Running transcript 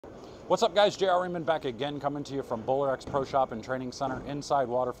What's up, guys? JR Raymond back again, coming to you from BowlerX Pro Shop and Training Center inside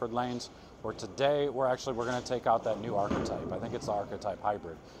Waterford lanes, where today we're going to take out that new Archetype. I think it's the Archetype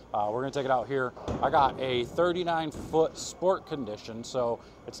Hybrid. We're going to take it out here. I got a 39-foot sport condition, so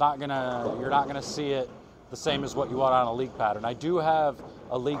you're not gonna see it the same as what you want on a league pattern. I do have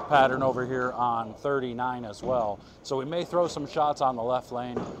a league pattern over here on 39 as well, so we may throw some shots on the left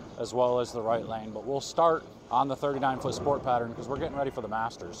lane as well as the right lane, but we'll start on the 39-foot sport pattern because we're getting ready for the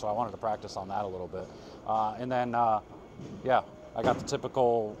Masters, so I wanted to practice on that a little bit. Yeah, I got the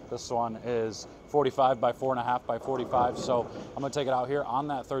typical, this one is 45 by 4.5 by 45, so I'm gonna take it out here on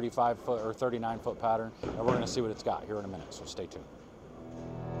that 35-foot or 39-foot pattern, and we're gonna see what it's got here in a minute, so stay tuned.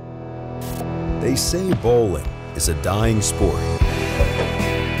 They say bowling is a dying sport.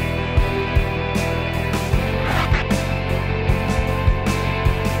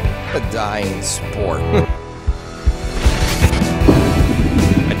 A dying sport.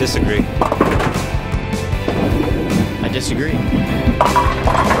 I disagree. I disagree.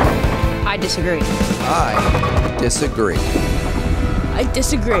 I disagree. I disagree. I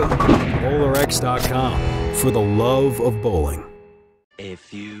disagree. BowlerX.com for the love of bowling. A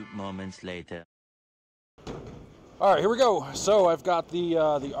few moments later. All right, here we go. So I've got the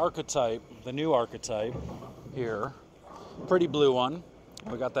Archetype, the new Archetype here. Pretty blue one.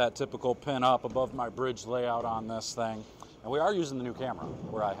 We got that typical pin up above my bridge layout on this thing. And we are using the new camera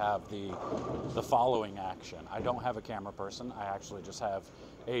where I have the following action. I don't have a camera person. I actually just have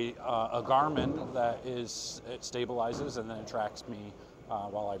a Garmin that it stabilizes and then it tracks me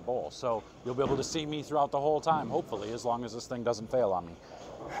while I bowl. So you'll be able to see me throughout the whole time, hopefully, as long as this thing doesn't fail on me.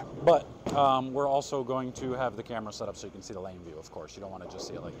 But we're also going to have the camera set up so you can see the lane view, of course. You don't want to just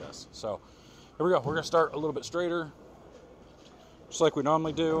see it like this. So here we go. We're going to start a little bit straighter, just like we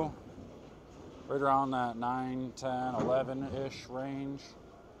normally do. Right around that 9, 10, 11-ish range.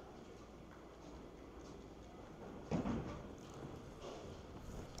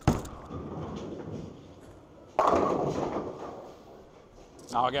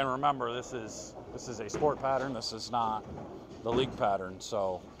 Now again, remember, this is a sport pattern. This is not the league pattern,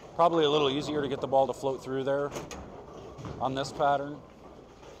 so probably a little easier to get the ball to float through there on this pattern.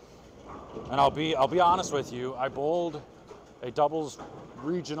 And I'll be honest with you, I bowled a doubles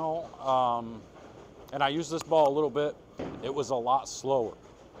regional, and I used this ball a little bit. It was a lot slower.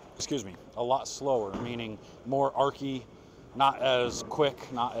 Excuse me, a lot slower, meaning more archy, not as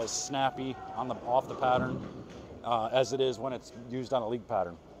quick, not as snappy off the pattern as it is when it's used on a league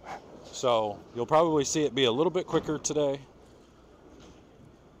pattern. So you'll probably see it be a little bit quicker today.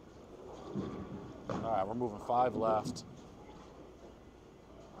 All right, we're moving 5 left.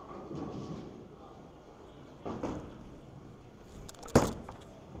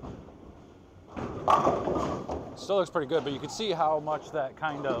 Still looks pretty good, but you can see how much that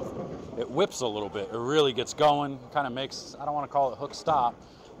it whips a little bit. It really gets going, kind of makes, I don't want to call it hook stop,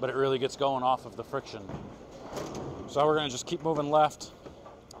 but it really gets going off of the friction. So we're going to just keep moving left.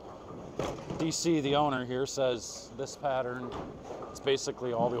 DC, the owner here, says this pattern, it's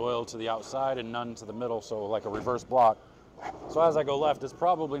basically all the oil to the outside and none to the middle, so like a reverse block. So as I go left, it's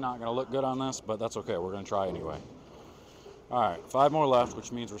probably not going to look good on this, but that's okay. We're going to try anyway. All right, 5 more left,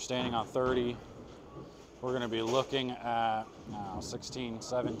 which means we're standing on 30. We're going to be looking at now 16,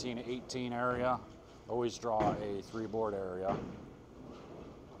 17, 18 area. Always draw a 3-board area.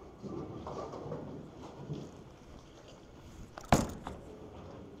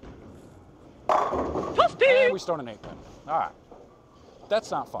 And we start an 8-pin. All right. That's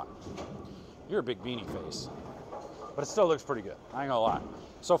not fun. You're a big beanie face. But it still looks pretty good. I ain't gonna lie.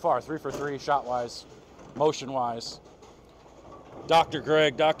 So far, 3 for 3, shot-wise, motion-wise. Dr.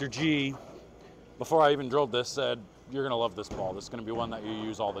 Greg, Dr. G, before I even drilled this, said, you're gonna love this ball. This is gonna be one that you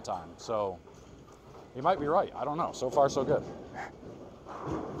use all the time. So, you might be right. I don't know. So far, so good.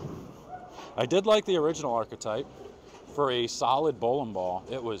 I did like the original Archetype. For a solid bowling ball,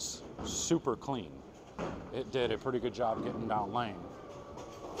 it was super clean. It did a pretty good job getting down lane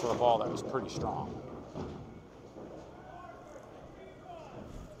for a ball that was pretty strong.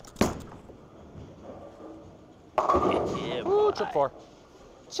 Ooh, trip 4.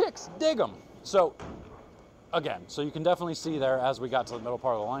 Chicks, dig them. So, again, so you can definitely see there as we got to the middle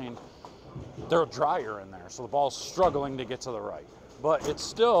part of the lane, they're drier in there, so the ball's struggling to get to the right. But it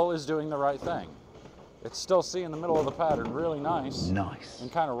still is doing the right thing. It's still seeing the middle of the pattern really nice. Nice.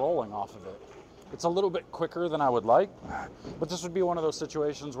 And kind of rolling off of it. It's a little bit quicker than I would like, but this would be one of those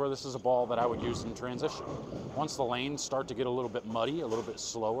situations where this is a ball that I would use in transition. Once the lanes start to get a little bit muddy, a little bit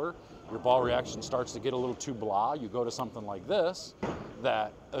slower, your ball reaction starts to get a little too blah, you go to something like this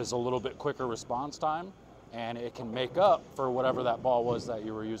that is a little bit quicker response time, and it can make up for whatever that ball was that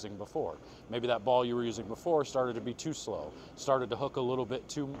you were using before. Maybe that ball you were using before started to be too slow, started to hook a little bit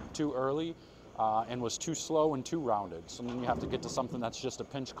too early, and was too slow and too rounded. So then you have to get to something that's just a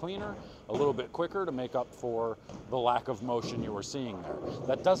pinch cleaner, a little bit quicker to make up for the lack of motion you were seeing there.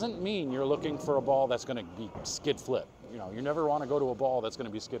 That doesn't mean you're looking for a ball that's going to be skid flip. You know, you never want to go to a ball that's going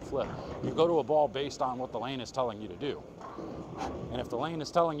to be skid flip. You go to a ball based on what the lane is telling you to do. And if the lane is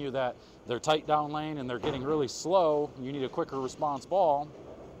telling you that they're tight down lane and they're getting really slow, you need a quicker response ball,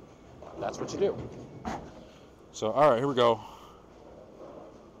 that's what you do. So, all right, here we go.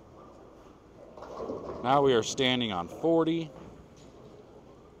 Now we are standing on 40.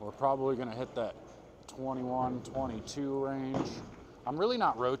 We're probably going to hit that 21, 22 range. I'm really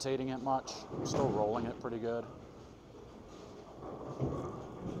not rotating it much. I'm still rolling it pretty good.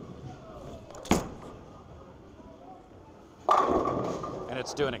 And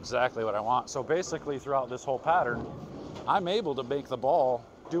it's doing exactly what I want. So basically throughout this whole pattern, I'm able to make the ball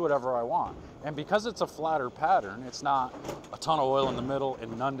do whatever I want. And because it's a flatter pattern, it's not a ton of oil in the middle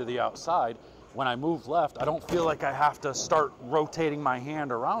and none to the outside. When I move left, I don't feel like I have to start rotating my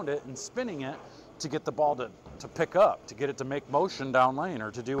hand around it and spinning it to get the ball to pick up, to get it to make motion down lane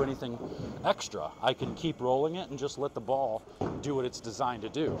or to do anything extra. I can keep rolling it and just let the ball do what it's designed to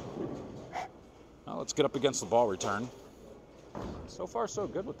do. Now let's get up against the ball return. So far so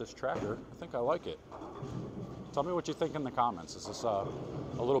good with this tracker. I think I like it. Tell me what you think in the comments. Is this a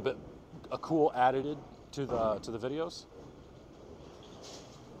little bit a cool added to the videos?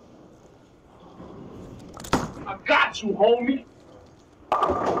 I got you, homie.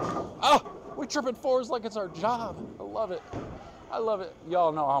 Ah, we trip at 4's like it's our job. I love it. I love it.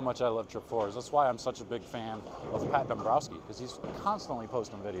 Y'all know how much I love trip 4's. That's why I'm such a big fan of Pat Dombrowski, because he's constantly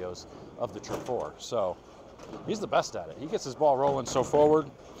posting videos of the trip 4. So he's the best at it. He gets his ball rolling so forward.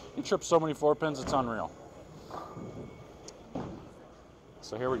 He trips so many 4 pins, it's unreal.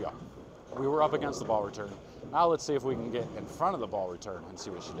 So here we go. We were up against the ball return. Now let's see if we can get in front of the ball return and see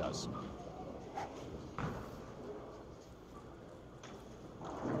what she does.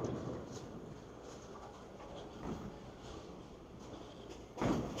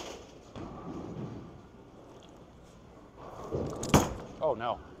 Oh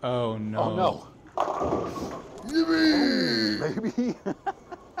no. Oh no. Oh no. Yippee! Baby.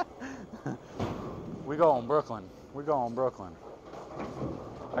 We going Brooklyn. We going Brooklyn.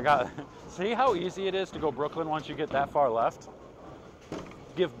 See how easy it is to go Brooklyn once you get that far left?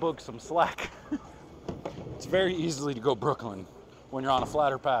 Give Boog some slack. It's very easily to go Brooklyn when you're on a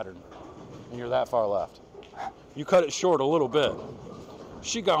flatter pattern and you're that far left. You cut it short a little bit.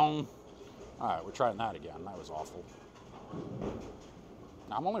 She gone. All right, we're trying that again. That was awful.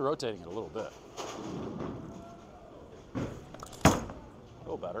 I'm only rotating it a little bit. A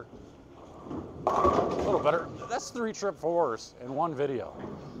little better. A little better. That's 3 trip 4's in one video.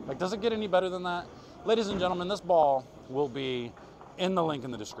 Like, does it get any better than that? Ladies and gentlemen, this ball will be in the link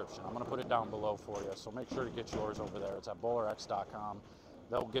in the description. I'm going to put it down below for you, so make sure to get yours over there. It's at BowlerX.com.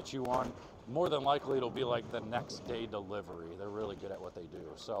 They'll get you one. More than likely, it'll be like the next day delivery. They're really good at what they do.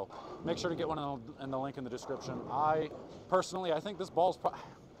 So make sure to get one in the link in the description. Personally, I think this ball's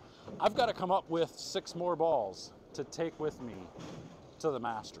I've got to come up with 6 more balls to take with me to the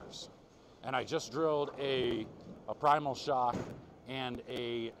Masters. And I just drilled a Primal Shock and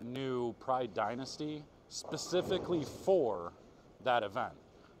a new Pride Dynasty specifically for that event.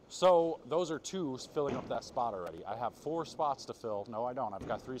 So those are 2 filling up that spot already. I have 4 spots to fill. No, I don't. I've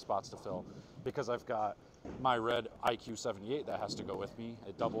got 3 spots to fill because I've got my red IQ 78 that has to go with me.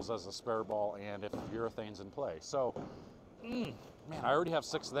 It doubles as a spare ball and if urethane's in play. So, man, I already have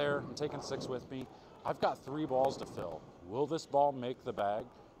 6 there. I'm taking 6 with me. I've got 3 balls to fill. Will this ball make the bag?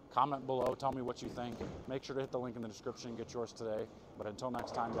 Comment below. Tell me what you think. Make sure to hit the link in the description. Get yours today. But until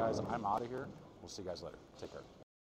next time, guys, I'm out of here. We'll see you guys later. Take care.